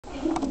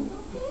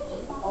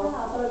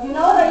So if you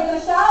know it, are you going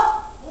to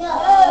shout? No.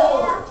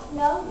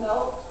 No.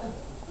 No.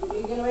 Are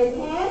you going to raise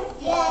your hand?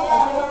 Yes.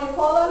 Are they going to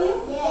call on you?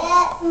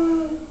 Yes.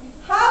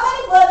 How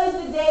many brothers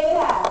did David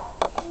have?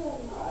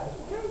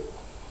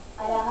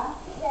 Ayana?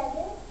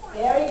 7.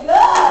 Very good.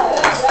 All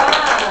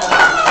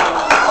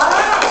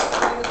right.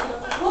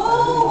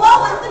 What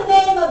was the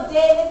name of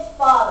David's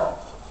father?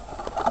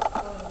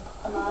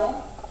 Amaya?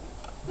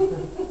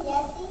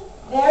 Jesse.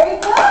 Very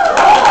good.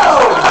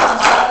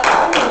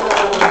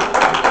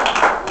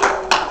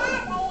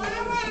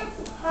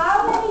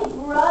 How many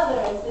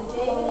brothers did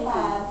David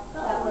have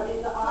that were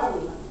in the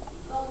army?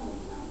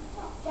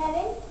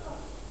 7.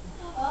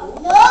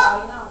 No.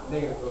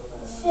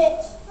 6.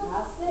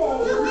 Not 6.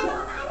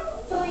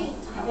 3.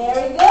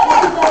 Very good,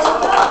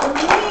 Angelica. 3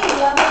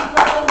 of his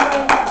brothers were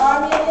in the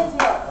army of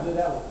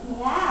Israel.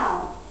 Now,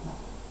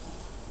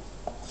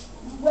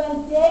 when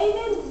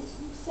David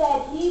said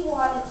he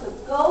wanted to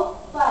go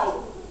fight,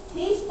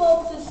 he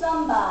spoke to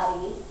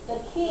somebody, the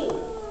king.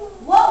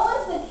 What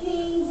was the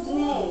king's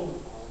name?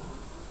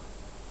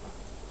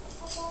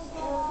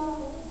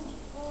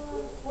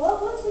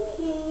 What was the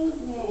king's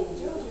name?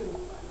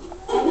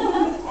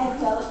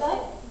 Angelica?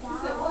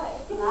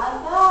 Not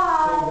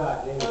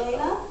God.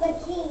 Elena? The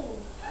king.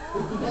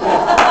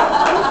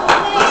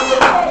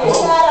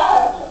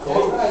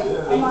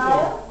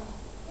 Amaya?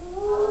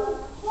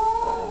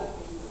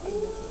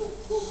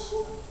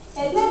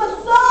 His name was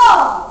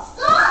Saul.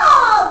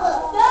 Saul.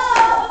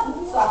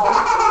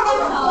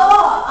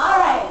 All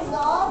right.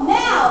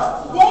 Now,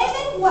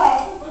 David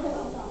went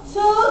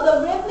to the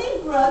rippling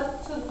brook,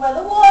 to where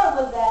the water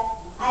was at,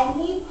 and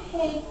he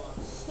picked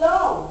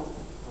stones.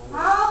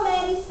 How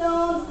many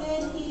stones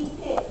did he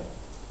pick?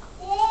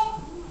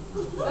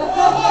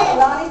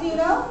 Ronnie, do you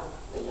know?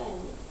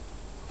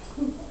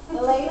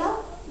 Elena?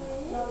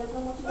 No, there's no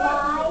more.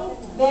 5.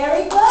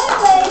 Very good,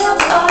 Elena.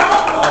 5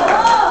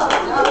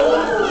 stones.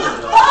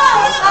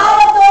 But out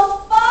of those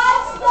 5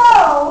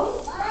 stones,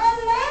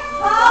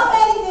 how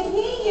many did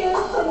he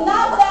use to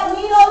knock that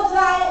Nino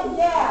giant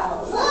down?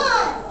 1.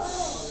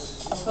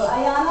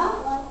 Ayana?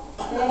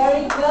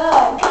 Very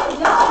good. Good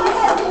job. You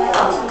guys did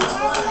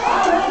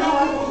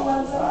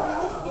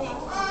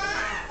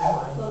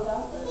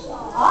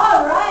All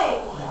right.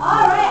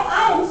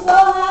 I am so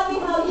happy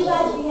how you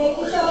guys behaved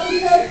yourselves in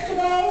church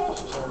today.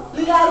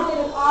 You guys did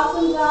an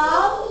awesome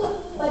job.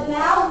 But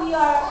now we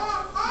are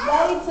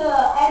ready to